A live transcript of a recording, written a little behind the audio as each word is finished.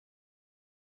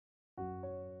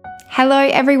Hello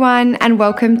everyone and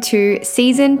welcome to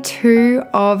season 2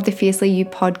 of the Fiercely You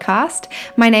podcast.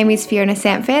 My name is Fiona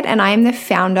Sanford and I am the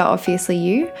founder of Fiercely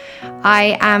You.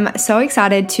 I am so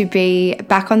excited to be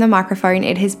back on the microphone.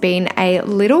 It has been a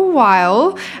little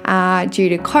while due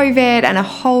to COVID and a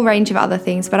whole range of other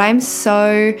things, but I'm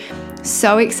so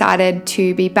excited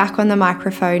to be back on the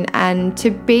microphone and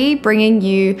to be bringing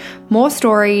you more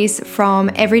stories from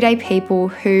everyday people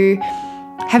who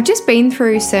have just been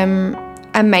through some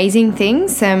amazing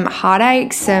things, some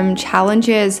heartaches, some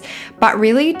challenges, but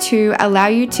really to allow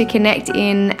you to connect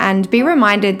in and be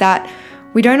reminded that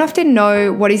we don't often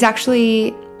know what is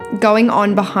actually going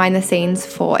on behind the scenes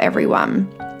for everyone.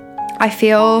 I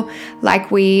feel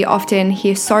like we often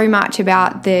hear so much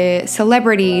about the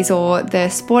celebrities or the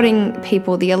sporting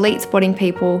people, the elite sporting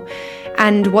people,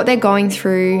 and what they're going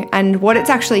through and what it's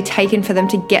actually taken for them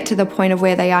to get to the point of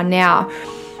where they are now.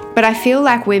 But I feel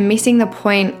like we're missing the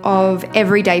point of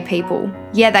everyday people.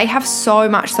 Yeah, they have so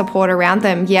much support around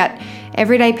them, yet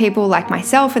everyday people like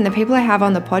myself and the people I have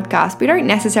on the podcast, we don't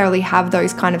necessarily have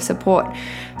those kind of support.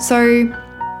 So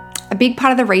a big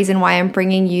part of the reason why I'm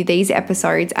bringing you these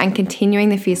episodes and continuing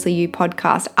the Fiercely You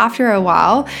podcast after a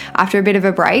while, after a bit of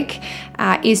a break,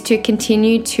 is to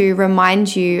continue to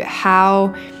remind you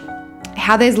how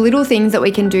there's little things that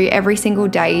we can do every single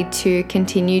day to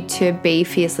continue to be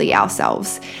fiercely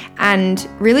ourselves, and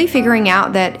really figuring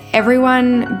out that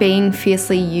everyone being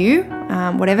fiercely you,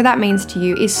 whatever that means to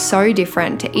you, is so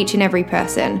different to each and every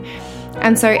person.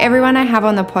 And so everyone I have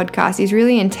on the podcast is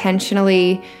really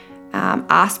intentionally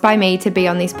asked by me to be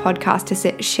on this podcast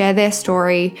to share their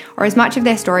story, or as much of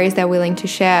their story as they're willing to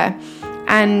share,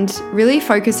 and really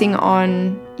focusing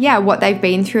on what they've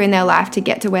been through in their life to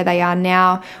get to where they are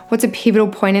now. What's a pivotal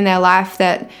point in their life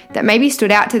that maybe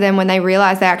stood out to them when they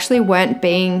realized they actually weren't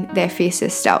being their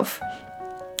fiercest self.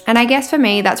 And I guess for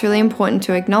me, that's really important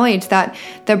to acknowledge that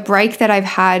the break that I've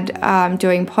had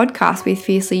doing podcasts with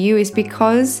Fiercely You is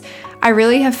because I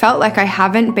really have felt like I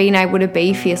haven't been able to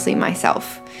be fiercely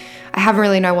myself. I haven't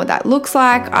really known what that looks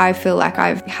like. I feel like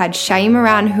I've had shame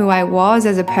around who I was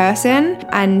as a person,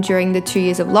 and during the 2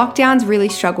 years of lockdowns really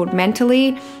struggled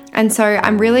mentally. And so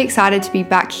I'm really excited to be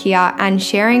back here and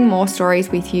sharing more stories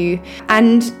with you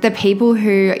and the people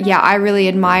who, I really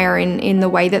admire in the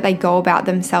way that they go about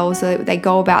themselves, that they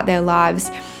go about their lives.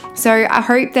 So I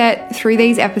hope that through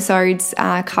these episodes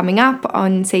coming up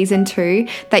on season 2,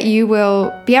 that you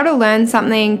will be able to learn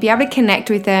something, be able to connect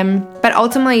with them, but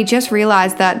ultimately just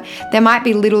realize that there might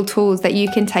be little tools that you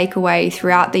can take away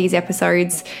throughout these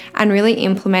episodes and really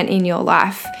implement in your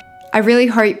life. I really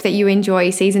hope that you enjoy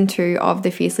season 2 of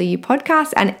the Fiercely You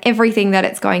podcast and everything that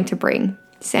it's going to bring.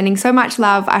 Sending so much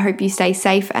love. I hope you stay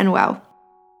safe and well.